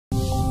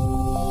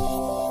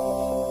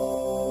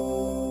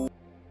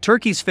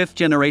Turkey's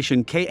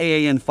fifth-generation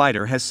KAAN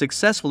fighter has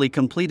successfully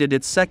completed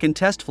its second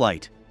test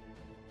flight.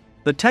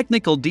 The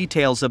technical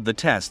details of the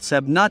tests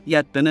have not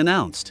yet been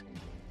announced.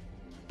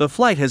 The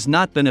flight has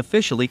not been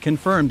officially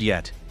confirmed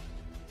yet.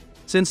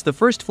 Since the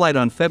first flight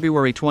on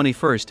February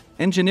 21,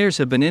 engineers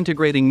have been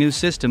integrating new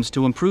systems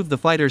to improve the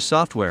fighter's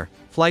software,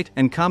 flight,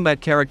 and combat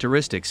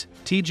characteristics,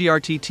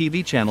 TGRT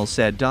TV channel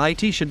said.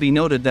 It should be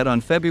noted that on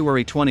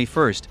February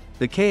 21,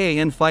 the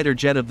KAAN fighter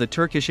jet of the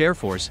Turkish Air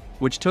Force,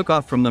 which took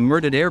off from the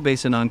Murted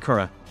airbase in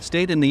Ankara,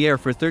 stayed in the air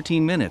for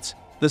 13 minutes.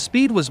 The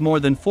speed was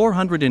more than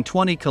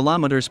 420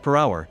 km per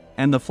hour,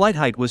 and the flight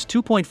height was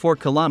 2.4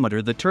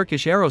 km. The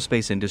Turkish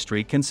Aerospace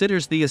Industry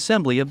considers the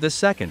assembly of this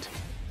second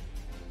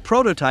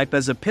prototype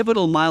as a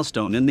pivotal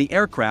milestone in the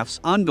aircraft's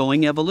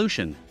ongoing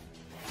evolution.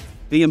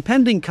 The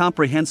impending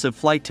comprehensive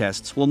flight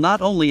tests will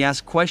not only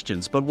ask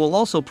questions but will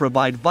also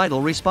provide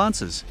vital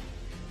responses.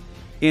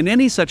 In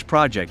any such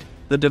project,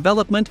 the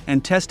development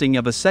and testing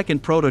of a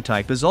second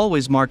prototype is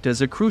always marked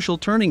as a crucial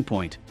turning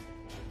point.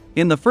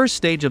 In the first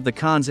stage of the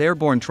KAAN'S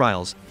airborne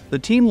trials, the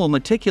team will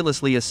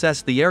meticulously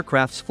assess the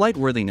aircraft's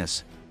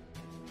flightworthiness.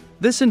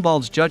 This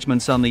involves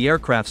judgments on the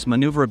aircraft's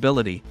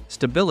maneuverability,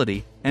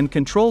 stability, and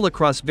control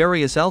across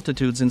various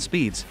altitudes and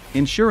speeds,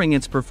 ensuring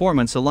its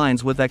performance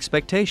aligns with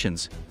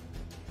expectations.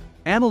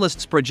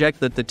 Analysts project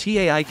that the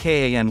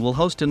KAAN will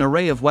host an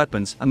array of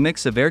weapons, a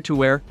mix of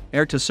air-to-air,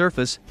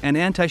 air-to-surface, and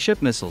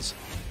anti-ship missiles.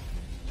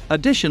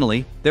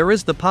 Additionally, there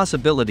is the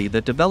possibility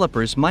that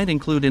developers might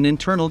include an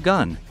internal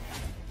gun.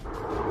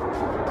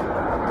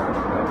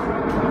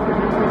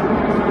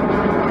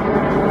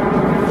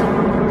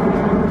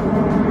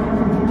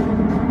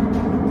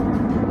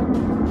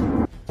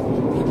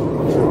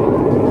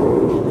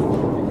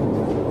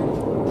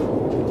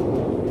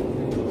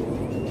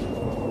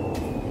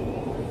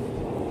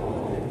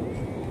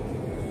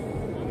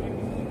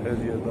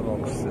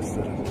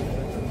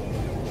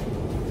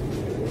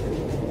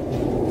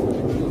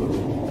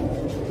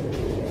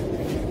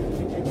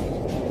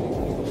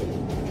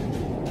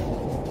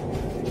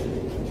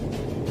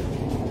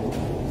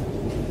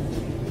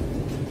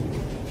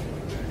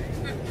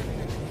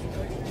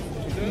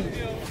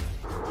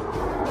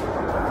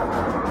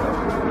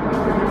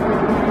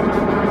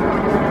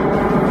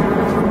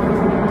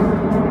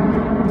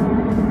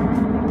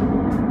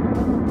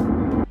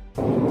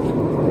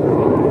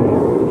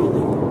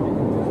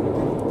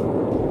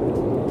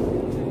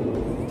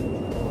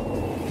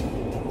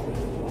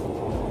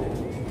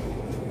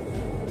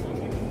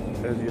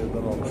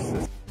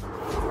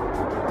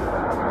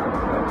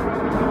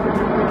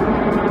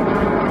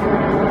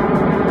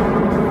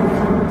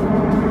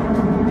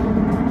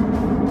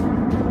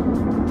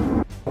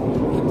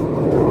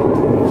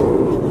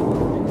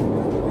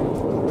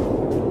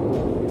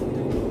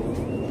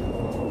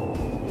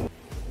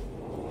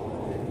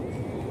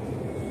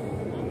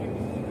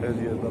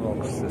 Hediye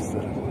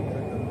system.